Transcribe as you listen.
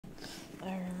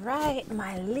right,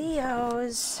 my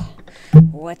Leos,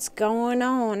 what's going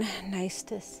on? Nice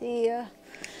to see you.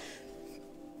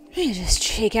 Let me just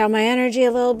shake out my energy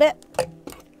a little bit.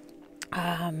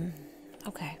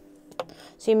 Okay.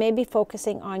 So you may be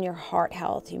focusing on your heart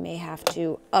health. You may have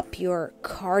to up your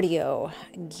cardio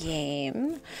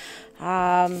game.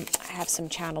 I have some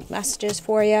channeled messages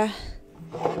for you.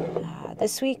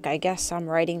 This week, I guess I'm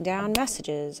writing down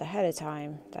messages ahead of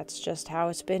time. That's just how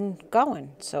it's been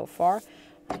going so far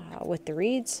with the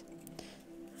reads.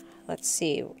 Let's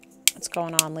see what's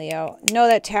going on, Leo. Know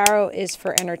that tarot is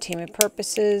for entertainment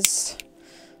purposes.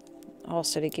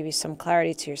 Also to give you some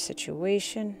clarity to your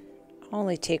situation.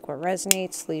 Only take what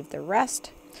resonates, leave the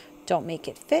rest. Don't make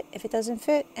it fit if it doesn't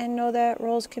fit. And know that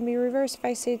roles can be reversed. If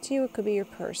I say it to you, it could be your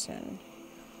person.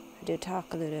 I do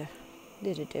talk a little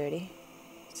dirty.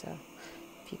 So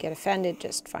if you get offended,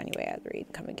 just find your way out of the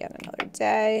read. Come again another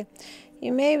day.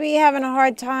 You may be having a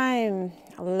hard time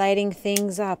lighting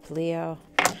things up, Leo.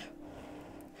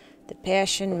 The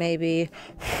passion may be,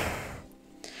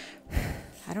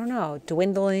 I don't know,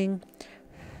 dwindling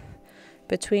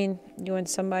between you and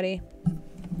somebody.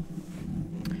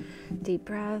 Deep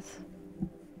breath.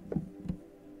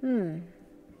 I'm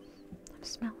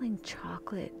smelling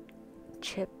chocolate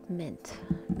chip mint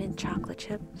chocolate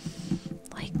chip,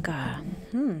 like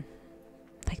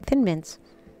Thin Mints.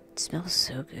 It smells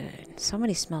so good.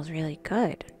 Somebody smells really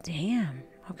good. Damn.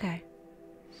 Okay,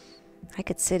 I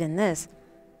could sit in this,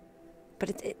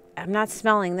 but I'm not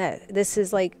smelling this. This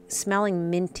is like smelling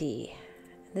minty.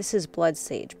 This is blood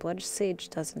sage. Blood sage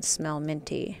doesn't smell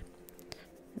minty.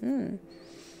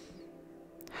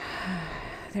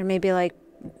 There may be like,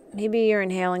 maybe you're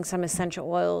inhaling some essential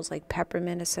oils, like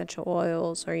peppermint essential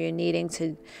oils, or you're needing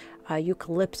to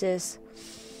eucalyptus.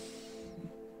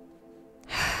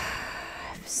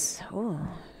 So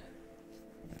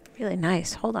really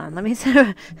nice. Hold on, let me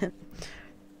say.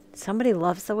 Somebody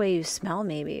loves the way you smell,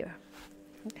 maybe.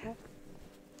 Okay.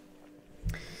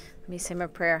 Let me say my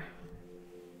prayer.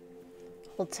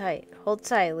 Hold tight,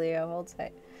 Leo. Hold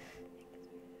tight.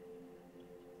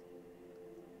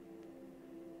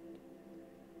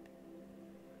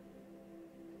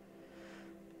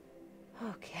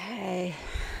 Okay.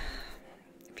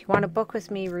 If you want to book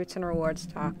with me,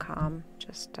 RootsandRewards.com.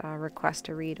 Just request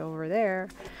a read over there.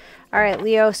 All right,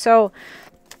 Leo. So,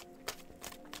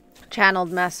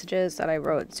 channeled messages that I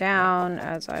wrote down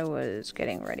as I was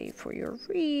getting ready for your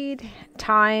read.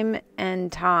 Time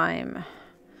and time.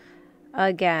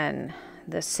 Again,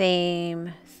 the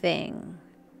same thing.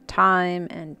 Time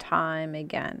and time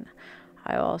again.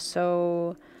 I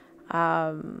also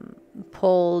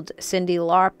pulled Cyndi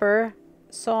Lauper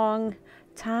song,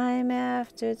 Time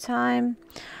After Time.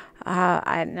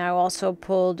 And I also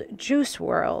pulled Juicy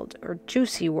World,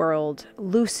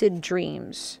 Lucid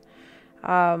Dreams.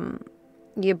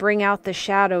 You bring out the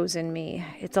shadows in me.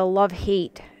 It's a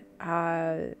love-hate.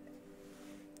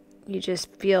 You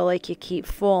just feel like you keep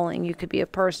falling. You could be a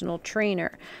personal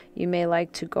trainer. You may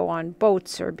like to go on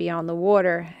boats or be on the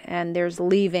water, and there's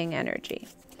leaving energy.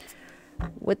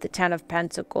 With the Ten of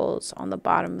Pentacles on the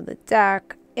bottom of the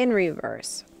deck in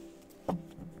reverse.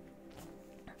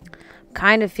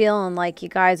 Kind of feeling like you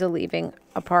guys are leaving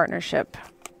a partnership.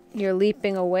 You're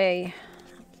leaping away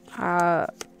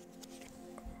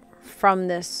from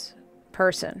this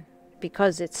person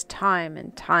because it's time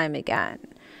and time again.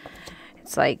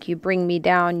 It's like you bring me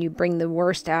down, you bring the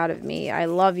worst out of me. I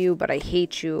love you, but I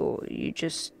hate you.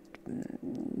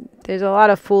 There's a lot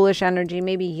of foolish energy,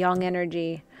 maybe young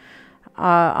energy,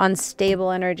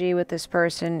 unstable energy with this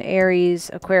person, Aries,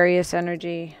 Aquarius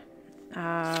energy.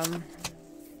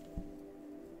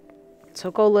 So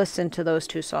go listen to those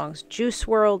two songs, Juice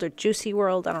World or Juicy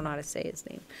World, I don't know how to say his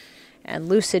name, and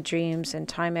Lucid Dreams and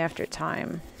Time After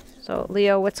Time. So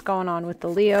Leo, what's going on with the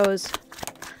Leos?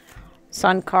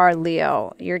 Sun card,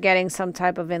 Leo. You're getting some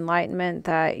type of enlightenment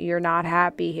that you're not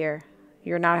happy here.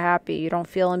 You're not happy. You don't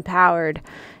feel empowered.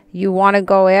 You want to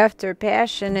go after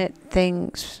passionate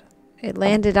things. It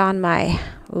landed on my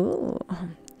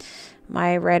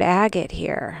red agate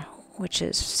here, which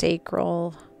is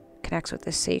sacral, connects with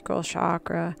the sacral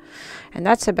chakra. And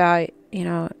that's about,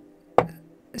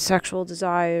 sexual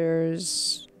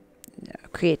desires,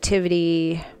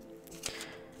 creativity.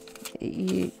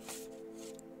 You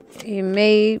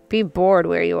may be bored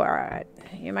where you are at.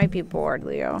 You might be bored,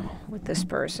 Leo, with this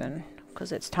person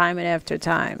because it's time and after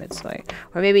time. It's like,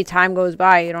 or maybe time goes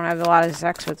by, you don't have a lot of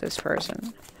sex with this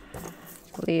person.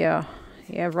 Leo,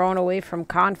 rowing away from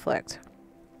conflict,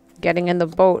 getting in the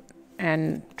boat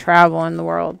and traveling the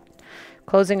world,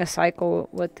 closing a cycle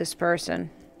with this person.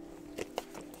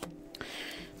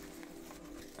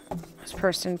 This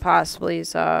person possibly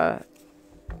is a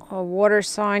water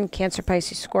sign, Cancer,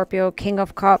 Pisces, Scorpio, King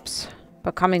of Cups,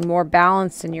 becoming more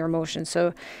balanced in your emotions.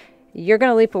 So you're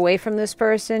going to leap away from this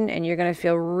person and you're going to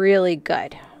feel really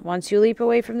good. Once you leap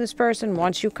away from this person,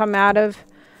 once you come out of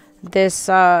this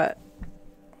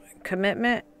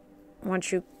commitment,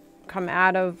 once you come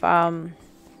out of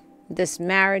this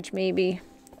marriage maybe,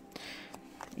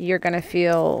 you're going to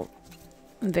feel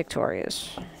victorious.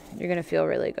 You're going to feel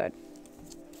really good.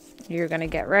 You're going to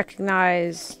get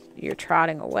recognized. You're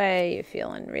trotting away. You're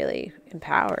feeling really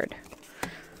empowered,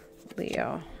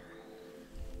 Leo.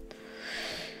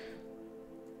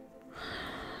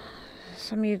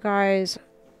 Some of you guys,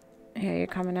 yeah, you're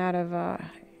coming out of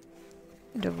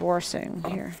divorcing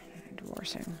here.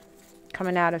 Divorcing.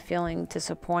 Coming out of feeling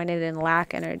disappointed and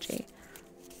lack energy.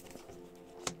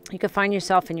 You could find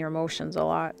yourself in your emotions a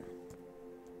lot.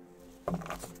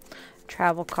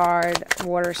 Travel card,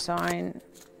 water sign.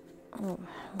 Oh,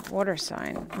 water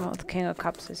sign. Oh, the King of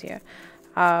Cups is here.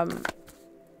 Who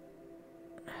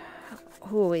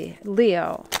are we?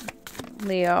 Leo.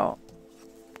 Leo.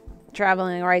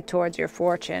 Traveling right towards your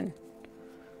fortune.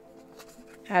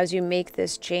 As you make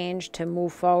this change to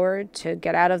move forward, to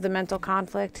get out of the mental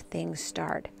conflict, things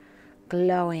start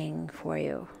glowing for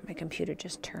you. My computer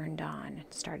just turned on.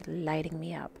 It started lighting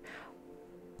me up.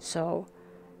 So,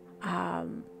 yeah,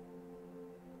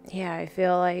 I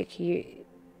feel like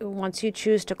once you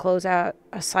choose to close out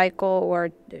a cycle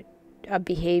or a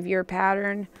behavior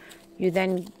pattern, you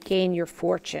then gain your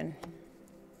fortune.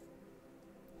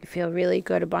 You feel really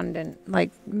good, abundant,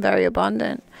 like very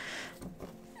abundant.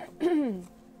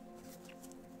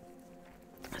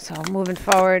 So moving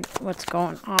forward, what's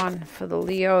going on for the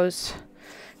Leos?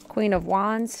 Queen of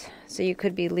Wands. So you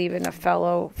could be leaving a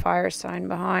fellow fire sign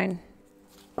behind.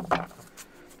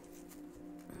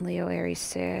 Leo, Aries,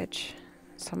 Sag.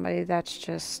 Somebody that's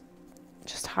just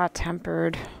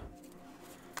hot-tempered.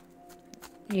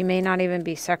 You may not even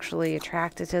be sexually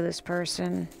attracted to this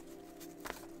person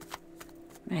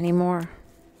anymore.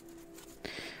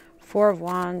 Four of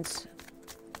Wands.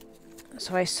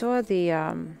 So I saw the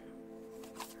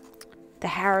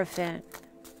Hierophant,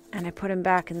 and I put him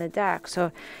back in the deck.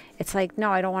 So it's like,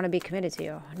 no, I don't want to be committed to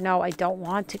you. No, I don't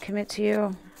want to commit to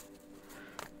you.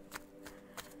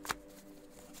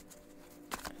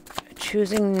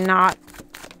 Choosing not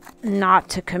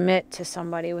to commit to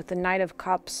somebody with the Knight of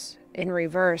Cups in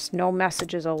reverse. No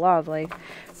messages of love, like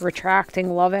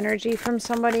retracting love energy from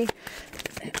somebody.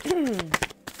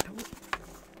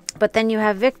 But then you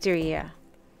have victory. Yeah.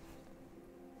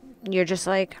 You're just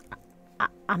like,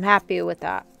 I'm happy with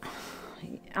that.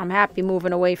 I'm happy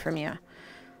moving away from you.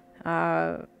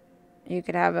 You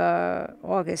could have a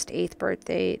August 8th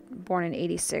birthday, born in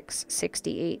 86,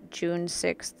 68, June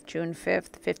 6th, June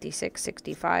 5th, 56,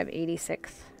 65,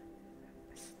 86,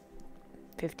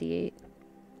 58.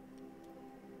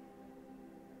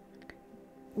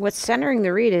 What's centering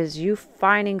the read is you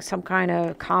finding some kind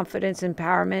of confidence,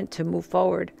 empowerment to move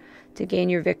forward, to gain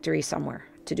your victory somewhere,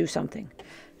 to do something.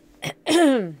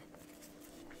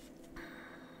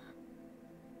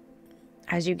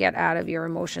 As you get out of your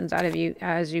emotions,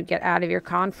 as you get out of your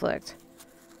conflict.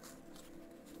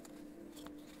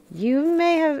 You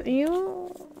may have,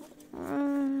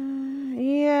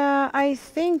 yeah, I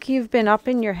think you've been up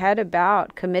in your head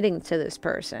about committing to this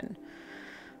person.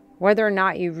 Whether or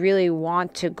not you really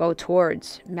want to go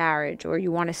towards marriage or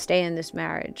you want to stay in this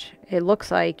marriage. It looks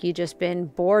like you've just been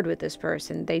bored with this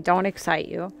person. They don't excite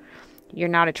you. You're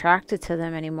not attracted to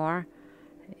them anymore.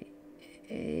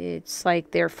 It's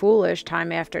like they're foolish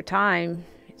time after time.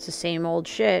 It's the same old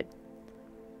shit.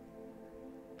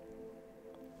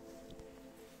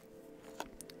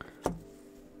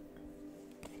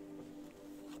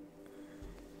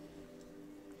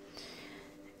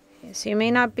 So you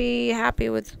may not be happy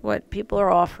with what people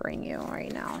are offering you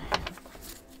right now.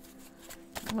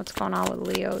 What's going on with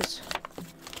Leos?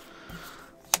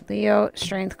 Leo,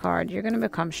 Strength card. You're going to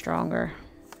become stronger.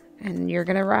 And you're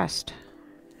going to rest.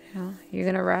 You know, you're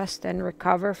going to rest and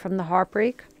recover from the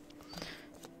heartbreak.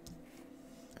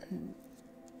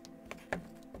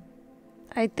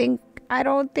 I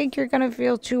don't think you're going to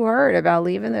feel too hurt about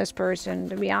leaving this person,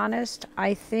 to be honest.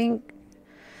 I think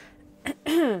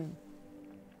you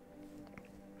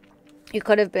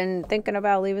could have been thinking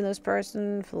about leaving this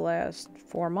person for the last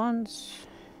 4 months.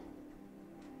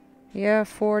 Yeah,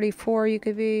 44 you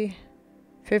could be.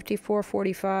 54,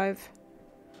 45,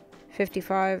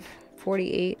 55,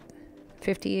 48,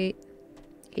 58,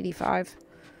 85.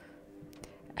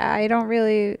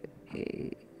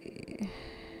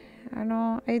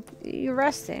 You're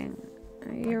resting.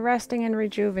 You're resting and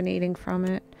rejuvenating from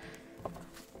it.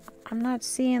 I'm not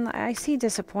seeing, I see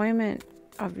disappointment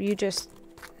of you just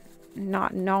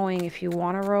not knowing if you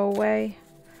want to row away.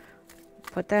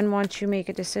 But then once you make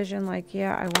a decision like,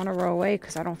 yeah, I want to row away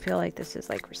because I don't feel like this is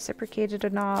like reciprocated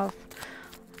enough,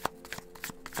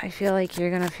 I feel like you're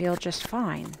going to feel just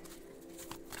fine.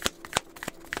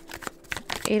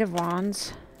 8 of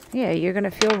Wands. Yeah, you're going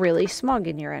to feel really smug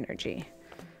in your energy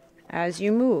as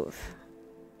you move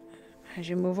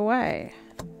away.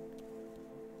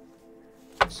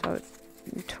 So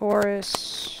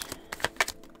Taurus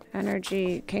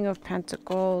energy, King of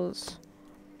Pentacles.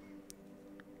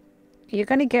 You're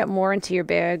going to get more into your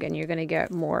bag and you're going to get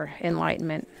more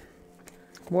enlightenment,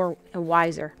 more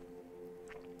wiser.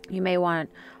 You may want,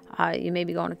 you may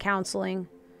be going to counseling.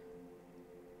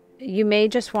 You may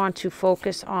just want to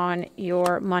focus on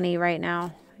your money right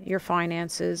now, your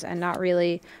finances, and not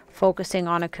really focusing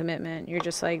on a commitment. You're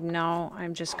just like, no,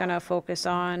 I'm just going to focus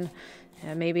on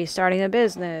maybe starting a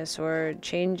business or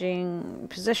changing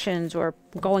positions or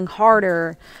going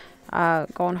harder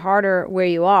where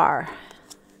you are.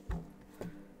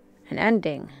 And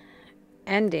ending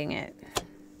it.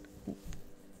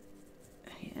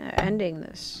 Yeah, ending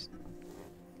this.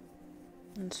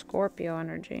 And Scorpio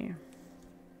energy.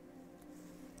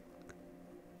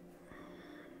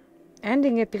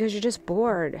 Ending it because you're just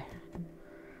bored.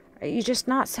 You're just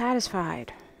not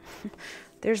satisfied.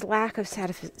 There's lack of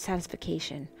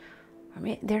satisfaction. I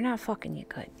mean, they're not fucking you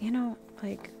good. You know,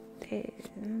 like,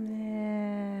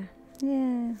 yeah.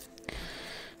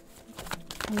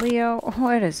 Leo,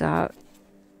 what is up?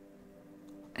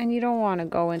 And you don't want to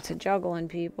go into juggling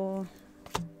people.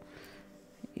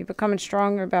 You're becoming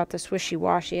stronger about this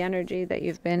wishy-washy energy that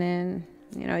you've been in.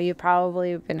 You know, you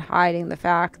probably have been hiding the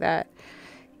fact that,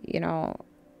 you know,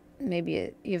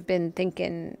 maybe you've been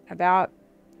thinking about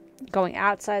going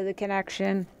outside the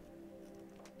connection.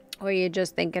 Or you're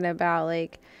just thinking about,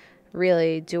 like,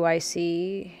 really, do I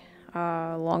see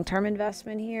a long-term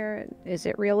investment here? Is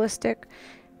it realistic?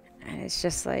 And it's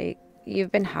just like,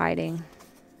 you've been hiding.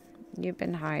 You've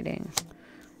been hiding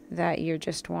that you're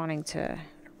just wanting to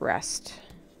rest.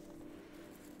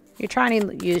 You're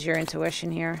trying to use your intuition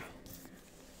here.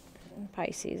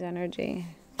 Pisces energy.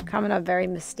 Coming up very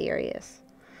mysterious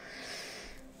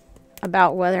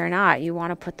about whether or not you want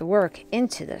to put the work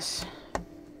into this.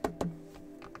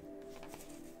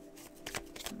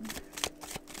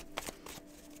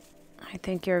 I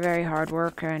think you're a very hard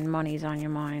worker and money's on your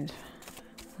mind,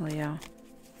 Leo.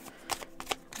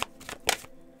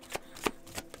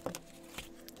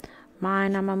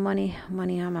 Mind on my money,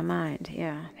 money on my mind.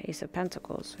 Yeah, Ace of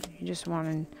Pentacles. You just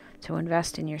wanting to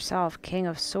invest in yourself. King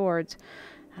of Swords.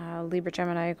 Libra,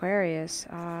 Gemini, Aquarius.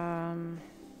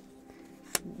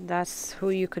 That's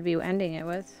who you could be ending it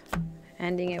with.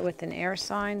 Ending it with an air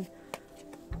sign.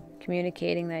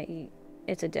 Communicating that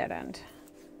it's a dead end.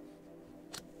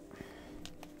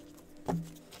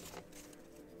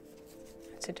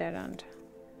 It's a dead end.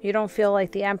 You don't feel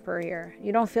like the emperor here.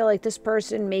 You don't feel like this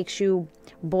person makes you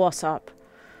boss up.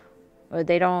 Or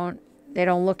they don't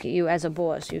look at you as a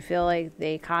boss. You feel like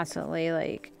they constantly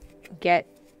like get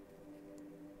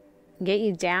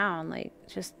you down, like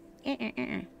just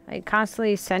like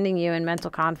constantly sending you in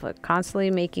mental conflict, constantly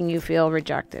making you feel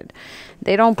rejected.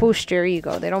 They don't boost your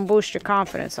ego. They don't boost your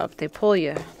confidence up. They pull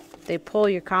you. They pull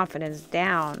your confidence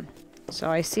down. So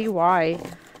I see why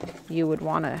you would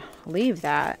want to leave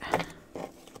that.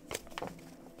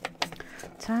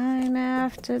 Time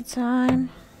after time.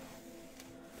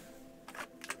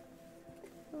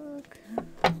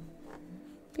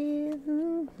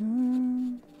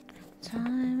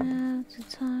 Time after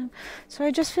time. So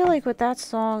I just feel like with that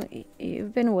song,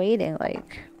 you've been waiting,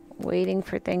 like waiting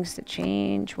for things to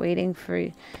change, waiting for,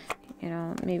 you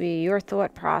know, maybe your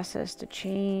thought process to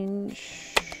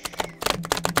change.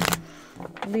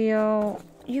 Leo,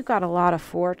 you got a lot of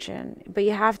fortune, but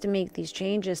you have to make these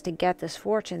changes to get this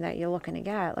fortune that you're looking to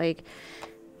get. Like,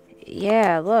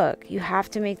 yeah, look, you have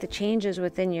to make the changes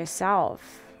within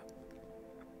yourself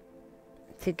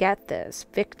to get this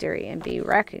victory and be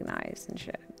recognized and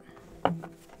shit.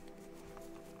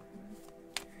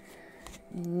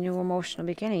 New emotional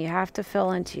beginning. You have to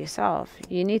fill into yourself.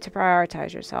 You need to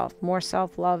prioritize yourself. More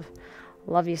self-love.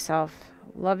 Love yourself.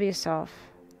 Love yourself.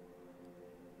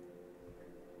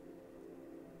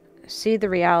 See the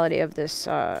reality of this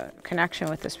connection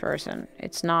with this person.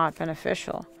 It's not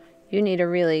beneficial. You need a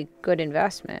really good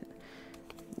investment.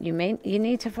 You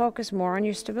need to focus more on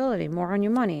your stability, more on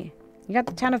your money. You got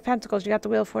the 10 of Pentacles, you got the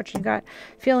Wheel of Fortune, you got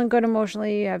feeling good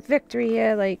emotionally, you have victory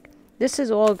here. Like, this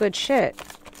is all good shit.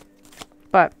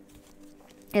 But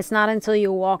it's not until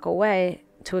you walk away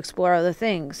to explore other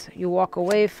things. You walk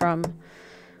away from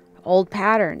old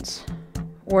patterns,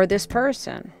 or this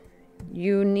person.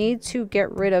 You need to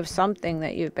get rid of something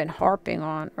that you've been harping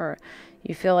on, or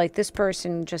you feel like this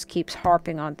person just keeps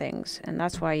harping on things, and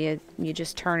that's why you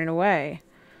just turn it away.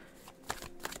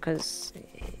 Because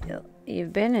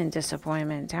you've been in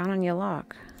disappointment, down on your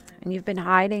luck, and you've been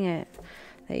hiding it,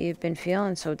 that you've been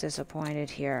feeling so disappointed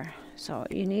here. So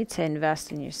you need to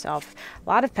invest in yourself. A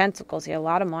lot of pentacles here, a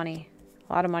lot of money.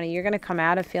 A lot of money. You're going to come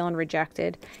out of feeling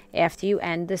rejected after you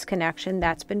end this connection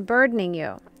that's been burdening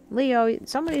you. Leo,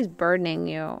 somebody's burdening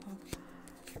you.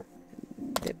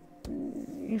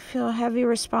 You feel a heavy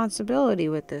responsibility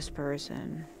with this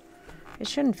person. It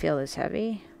shouldn't feel this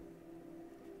heavy.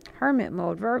 Hermit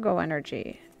mode, Virgo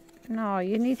energy. No,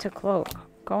 you need to cloak.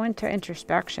 Go into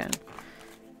introspection.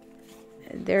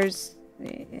 There's,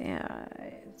 yeah,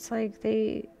 it's like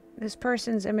this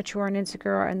person's immature and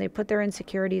insecure, and they put their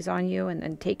insecurities on you and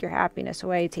then take your happiness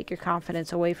away, take your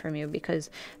confidence away from you, because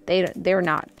they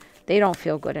don't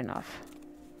feel good enough.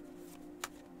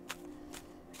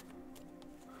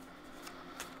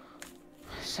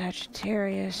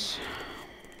 Sagittarius.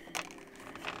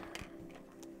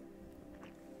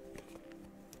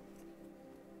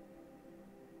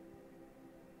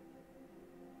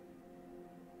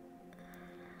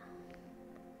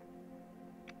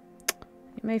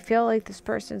 You may feel like this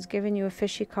person's giving you a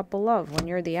fishy cup of love when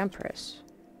you're the Empress.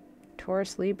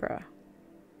 Taurus, Libra.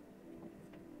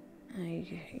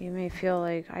 You may feel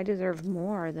like, I deserve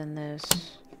more than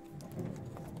this.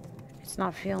 It's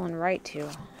not feeling right to you.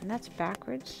 And that's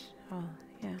backwards? Oh,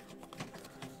 yeah.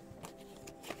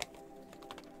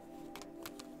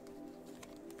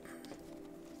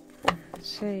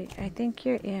 See, I think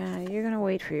you're going to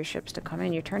wait for your ships to come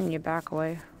in. You're turning your back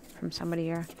away from somebody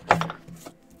here.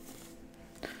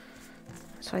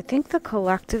 So I think the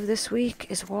collective this week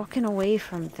is walking away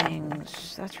from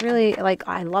things. That's really, like,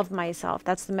 I love myself.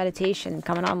 That's the meditation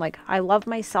coming on. Like, I love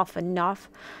myself enough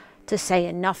to say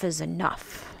enough is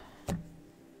enough.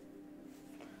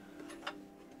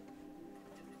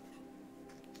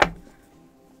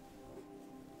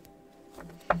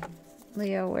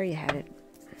 Leo, where are you headed?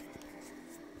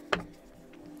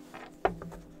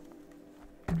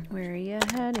 Where are you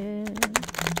headed?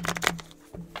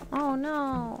 Oh,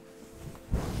 no.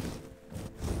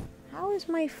 How is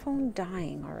my phone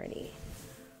dying already?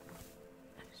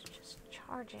 It's just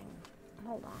charging.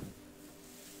 Hold on.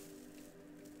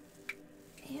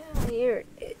 Yeah,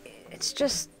 it's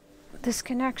just, this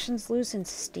connection's losing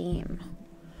steam.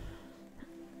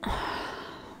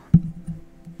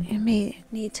 You may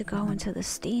need to go into the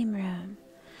steam room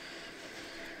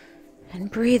and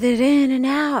breathe it in and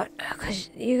out, because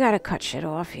you got to cut shit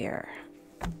off here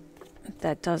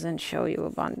that doesn't show you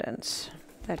abundance,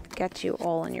 that gets you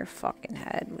all in your fucking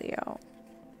head, Leo.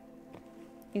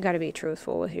 You got to be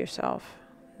truthful with yourself.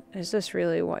 Is this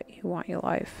really what you want your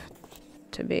life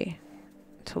to be,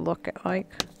 to look at like?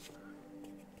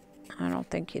 I don't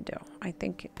think you do. I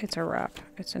think it's a wrap.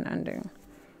 It's an ending.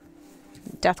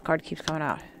 Death card keeps coming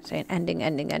out, saying ending,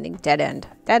 ending, ending, dead end,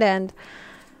 dead end,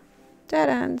 dead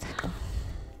end.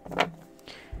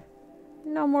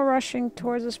 No more rushing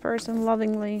towards this person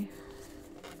lovingly.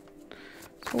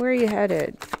 So where are you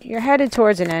headed? You're headed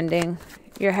towards an ending.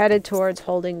 You're headed towards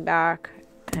holding back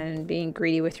and being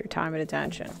greedy with your time and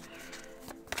attention.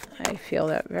 I feel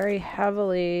that very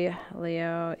heavily,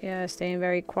 Leo. Yeah, staying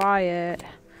very quiet.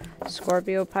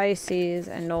 Scorpio, Pisces,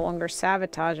 and no longer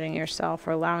sabotaging yourself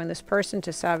or allowing this person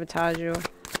to sabotage you.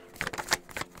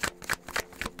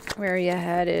 Where are you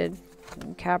headed?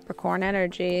 Capricorn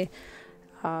energy.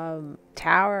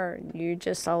 Tower. You're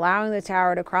just allowing the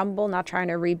tower to crumble, not trying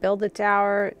to rebuild the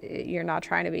tower. You're not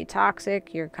trying to be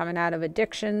toxic. You're coming out of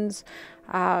addictions.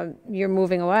 You're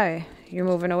moving away. You're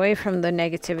moving away from the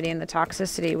negativity and the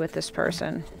toxicity with this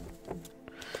person.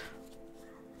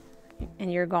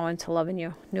 And you're going to loving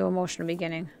you. New emotional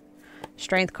beginning.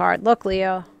 Strength card. Look,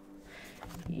 Leo.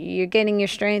 You're getting your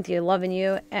strength. You're loving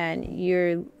you. And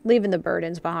you're leaving the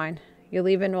burdens behind. You're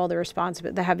leaving all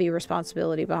the heavy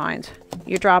responsibility behind.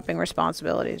 You're dropping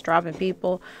responsibilities. Dropping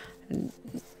people. And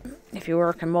if you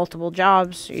work in multiple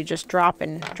jobs, you're just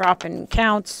dropping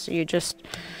counts. You're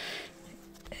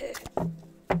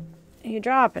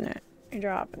dropping it. You're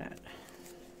dropping it.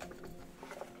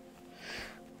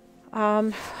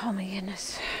 Oh my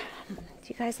goodness. Do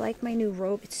you guys like my new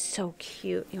robe? It's so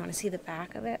cute. You want to see the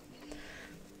back of it?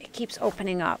 It keeps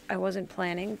opening up. I wasn't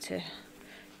planning to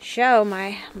show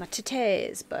my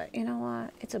titties, but you know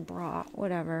what? It's a bra.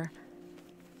 Whatever.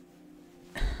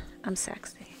 I'm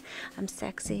sexy. I'm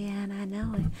sexy and I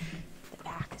know it. The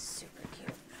back is super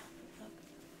cute.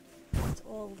 Look. It's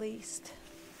all laced.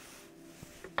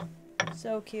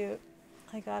 So cute.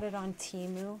 I got it on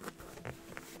Temu.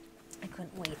 I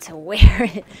couldn't wait to wear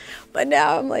it. But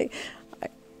now I'm like,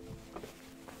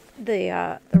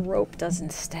 the rope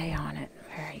doesn't stay on it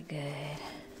very good.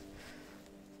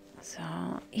 So,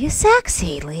 you're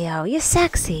sexy, Leo. You're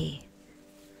sexy.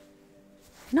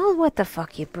 Know what the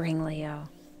fuck you bring, Leo.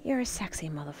 You're a sexy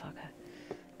motherfucker.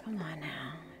 Come on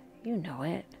now. You know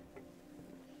it.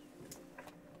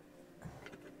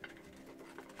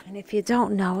 And if you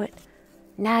don't know it,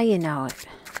 now you know it.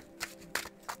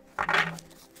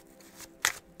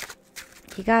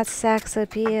 You got sex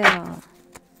appeal.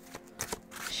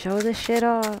 Show the shit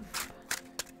off.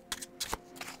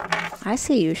 I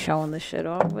see you showing the shit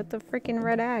off with the freaking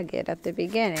red agate at the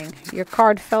beginning. Your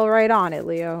card fell right on it,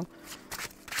 Leo.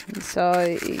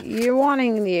 So you're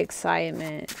wanting the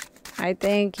excitement. I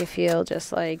think you feel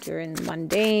just like you're in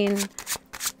mundane.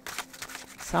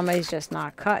 Somebody's just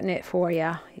not cutting it for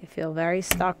you. You feel very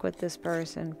stuck with this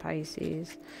person,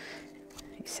 Pisces.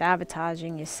 You're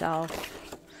sabotaging yourself.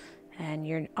 And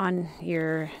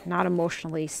you're not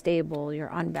emotionally stable. You're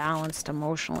unbalanced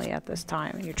emotionally at this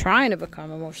time. You're trying to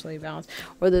become emotionally balanced.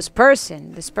 Or this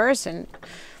person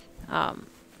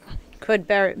could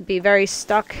be very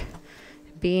stuck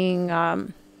being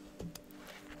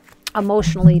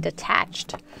emotionally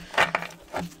detached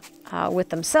with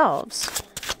themselves.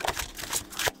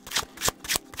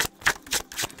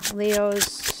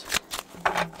 Leos,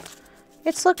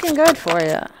 it's looking good for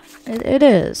you. It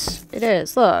is. It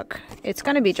is. Look, it's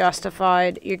going to be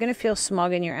justified. You're going to feel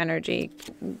smug in your energy.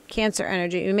 Cancer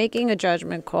energy. You're making a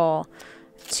judgment call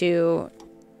to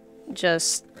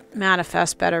just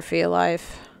manifest better for your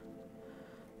life.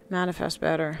 Manifest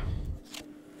better.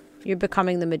 You're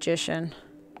becoming the magician.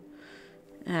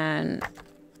 And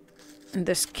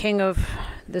this king of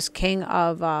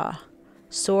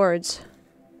swords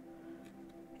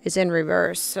is in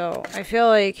reverse. So I feel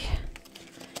like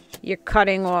you're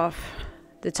cutting off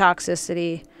the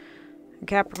toxicity.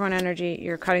 Capricorn energy,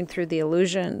 you're cutting through the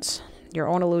illusions, your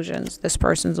own illusions, this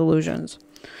person's illusions.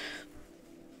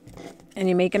 And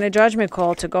you're making a judgment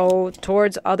call to go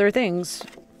towards other things,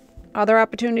 other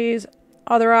opportunities,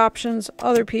 other options,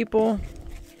 other people.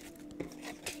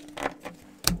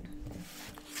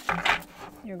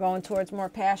 You're going towards more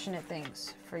passionate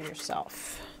things for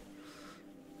yourself.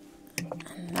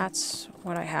 And that's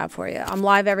what I have for you. I'm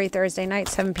live every Thursday night,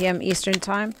 7 p.m. Eastern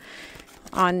time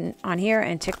on here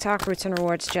and TikTok, Roots and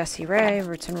Rewards Jessie Ray,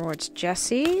 Roots and Rewards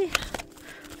Jessie.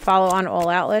 Follow on all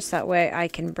outlets. That way I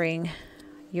can bring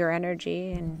your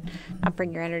energy, and not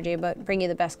bring your energy, but bring you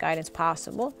the best guidance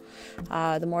possible.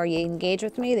 The more you engage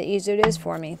with me, the easier it is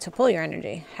for me to pull your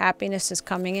energy. Happiness is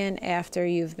coming in after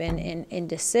you've been in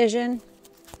indecision.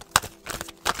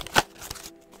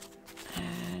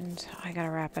 I gotta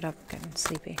wrap it up. I'm getting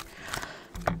sleepy.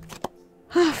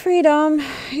 Freedom.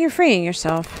 You're freeing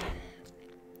yourself.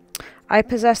 I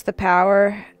possess the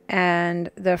power and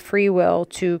the free will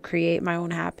to create my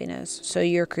own happiness. So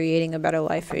you're creating a better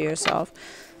life for yourself.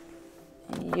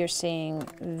 You're seeing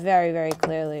very, very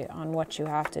clearly on what you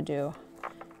have to do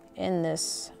in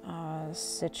this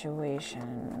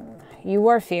situation. You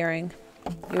were fearing.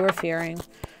 You were fearing.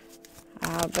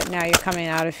 But now you're coming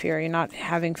out of fear. You're not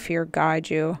having fear guide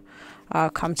you.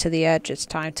 Come to the edge. It's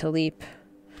time to leap.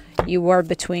 You were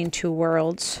between two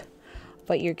worlds,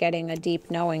 but you're getting a deep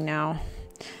knowing now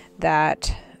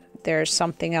that there's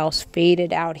something else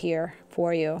fated out here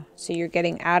for you. So you're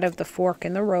getting out of the fork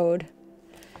in the road,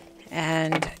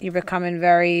 and you're becoming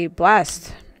very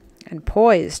blessed and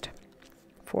poised.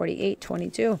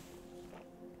 4822.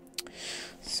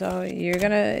 So you're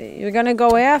gonna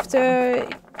go after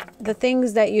the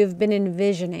things that you've been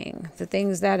envisioning, the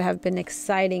things that have been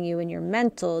exciting you in your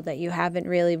mental that you haven't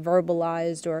really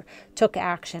verbalized or took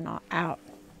action out.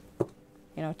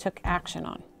 Took action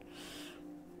on.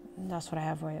 That's what I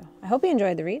have for you. I hope you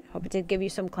enjoyed the read. Hope it did give you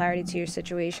some clarity to your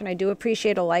situation. I do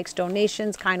appreciate all likes,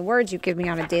 donations, kind words you give me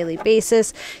on a daily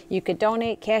basis. You could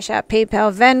donate, Cashapp,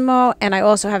 PayPal, Venmo, and I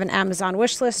also have an Amazon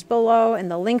wish list below in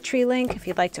the Linktree link if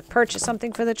you'd like to purchase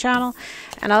something for the channel.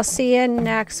 And I'll see you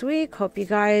next week. Hope you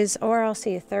guys, or I'll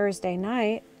see you Thursday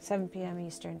night, 7 p.m.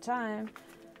 Eastern time,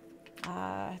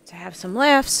 to have some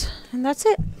laughs. And that's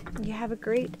it. You have a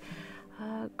great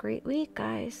week,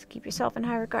 guys. Keep yourself in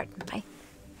high regard. Bye.